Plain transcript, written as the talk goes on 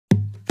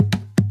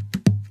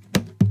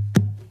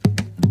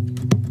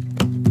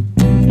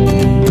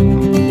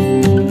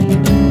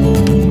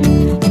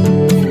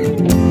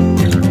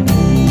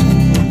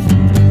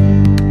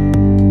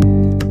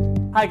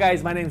Hi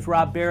guys, my name is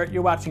Rob Barrett.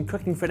 You're watching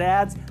Cooking for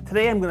Dads.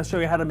 Today I'm going to show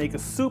you how to make a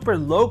super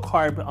low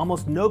carb,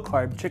 almost no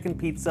carb chicken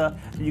pizza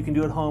that you can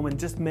do at home in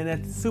just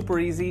minutes. Super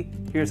easy.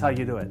 Here's how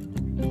you do it.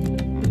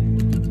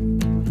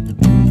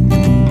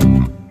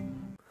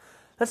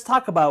 Let's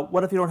talk about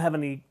what if you don't have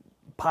any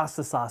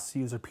pasta sauce to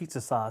use or pizza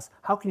sauce.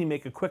 How can you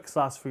make a quick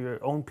sauce for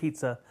your own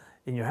pizza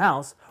in your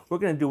house? We're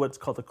going to do what's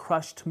called a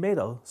crushed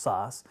tomato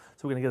sauce.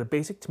 So we're going to get a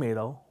basic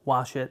tomato,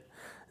 wash it,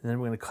 and then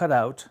we're going to cut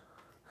out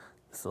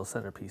this little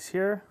centerpiece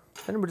here.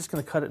 Then we're just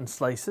going to cut it in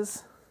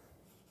slices,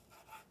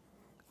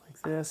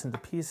 like this, into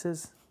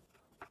pieces.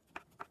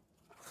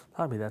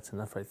 Probably that's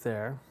enough right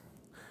there.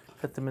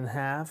 Cut them in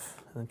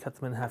half, and then cut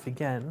them in half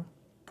again.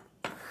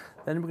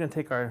 Then we're going to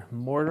take our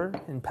mortar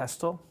and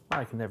pestle. Oh,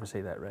 I can never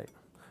say that right.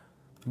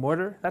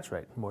 Mortar, that's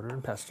right, mortar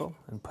and pestle,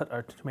 and put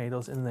our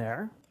tomatoes in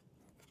there.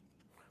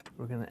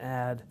 We're going to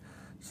add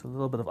just a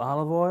little bit of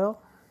olive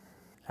oil,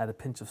 add a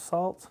pinch of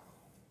salt,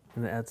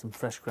 and then add some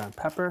fresh ground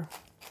pepper.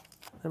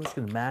 Then we're just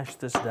going to mash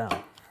this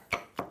down.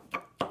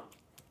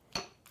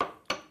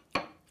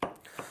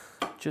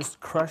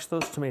 Just crush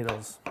those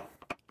tomatoes.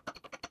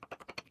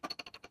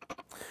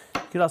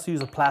 You could also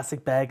use a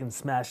plastic bag and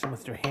smash them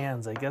with your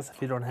hands, I guess,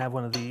 if you don't have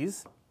one of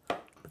these.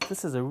 But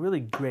this is a really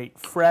great,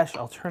 fresh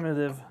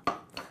alternative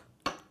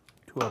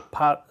to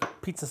a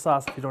pizza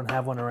sauce if you don't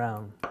have one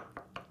around.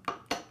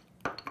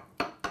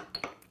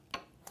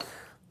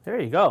 There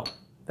you go.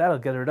 That'll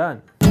get her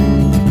done.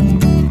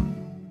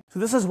 So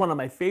this is one of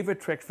my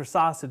favorite tricks for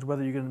sausage,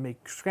 whether you're going to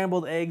make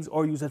scrambled eggs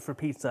or use it for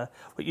pizza.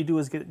 What you do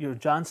is get your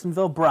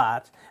Johnsonville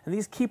brat, and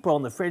these keep roll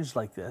in the fridge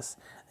like this,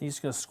 and you're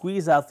just going to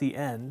squeeze out the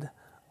end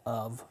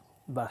of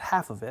about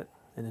half of it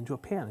and into a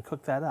pan and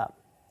cook that up.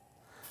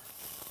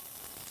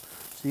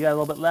 So you got a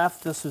little bit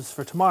left. This is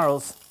for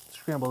tomorrow's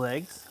scrambled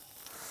eggs.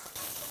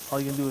 All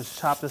you can do is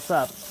chop this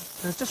up.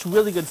 And it's just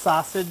really good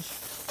sausage.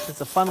 It's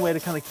a fun way to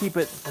kind of keep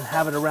it and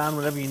have it around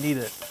whenever you need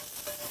it.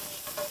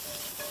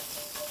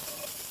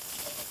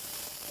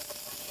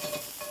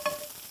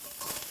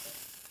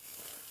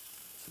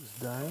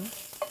 Done.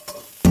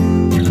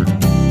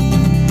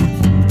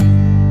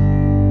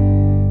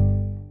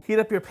 Heat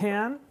up your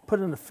pan, put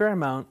in a fair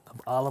amount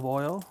of olive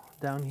oil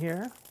down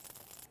here.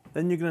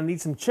 Then you're going to need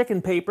some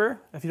chicken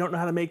paper. If you don't know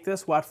how to make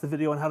this, watch the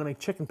video on how to make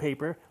chicken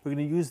paper. We're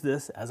going to use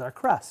this as our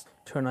crust.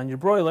 Turn on your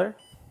broiler.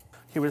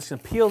 Okay, we're just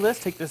going to peel this,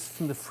 take this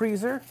from the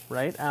freezer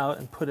right out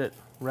and put it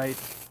right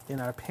in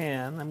our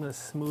pan. I'm going to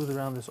smooth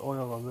around this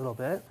oil a little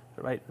bit.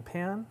 Put it right in the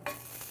pan.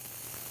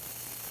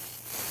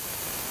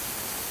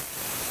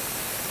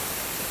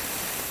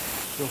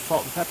 A little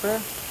salt and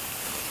pepper.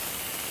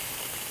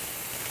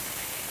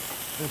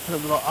 And put a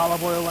little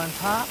olive oil on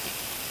top.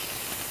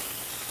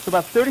 So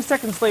about 30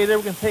 seconds later,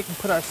 we're going to take and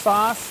put our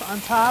sauce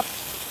on top.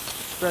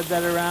 Spread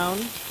that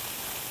around.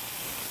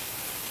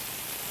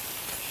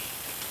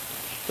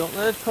 Don't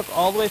let it cook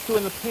all the way through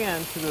in the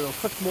pan because it'll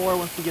cook more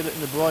once we get it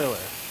in the broiler.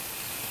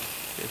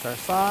 Here's our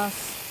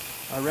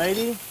sauce.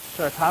 Alrighty,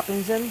 put our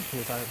toppings in.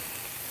 Here's our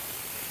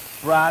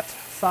brat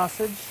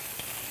sausage.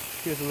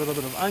 Here's a little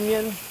bit of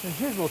onion, and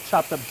here's a little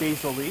chopped up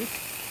basil leaf,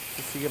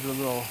 just to give it a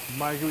little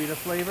margarita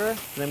flavor. And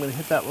then I'm going to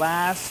hit that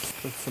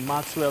last with some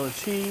mozzarella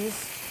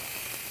cheese.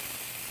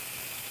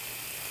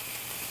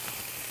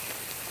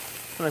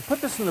 When I put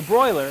this in the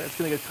broiler, it's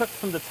going to get cooked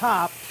from the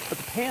top, but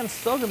the pan's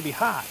still going to be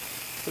hot,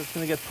 so it's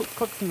going to get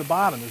cooked from the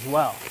bottom as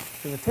well.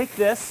 I'm going to take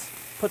this,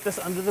 put this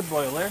under the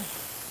broiler,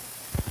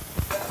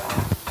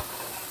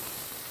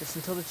 just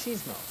until the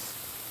cheese melts.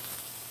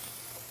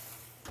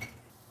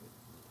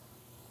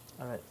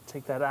 All right,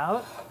 take that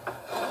out.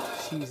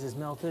 Cheese is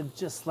melted,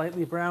 just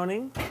slightly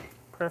browning.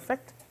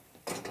 Perfect.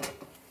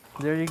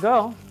 There you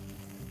go.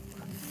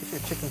 Get your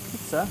chicken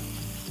pizza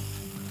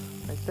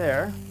right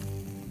there.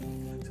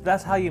 So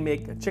that's how you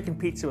make a chicken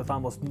pizza with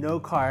almost no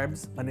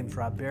carbs. My name's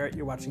Rob Barrett.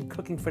 You're watching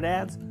Cooking for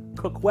Dads.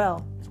 Cook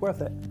well. It's worth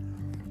it.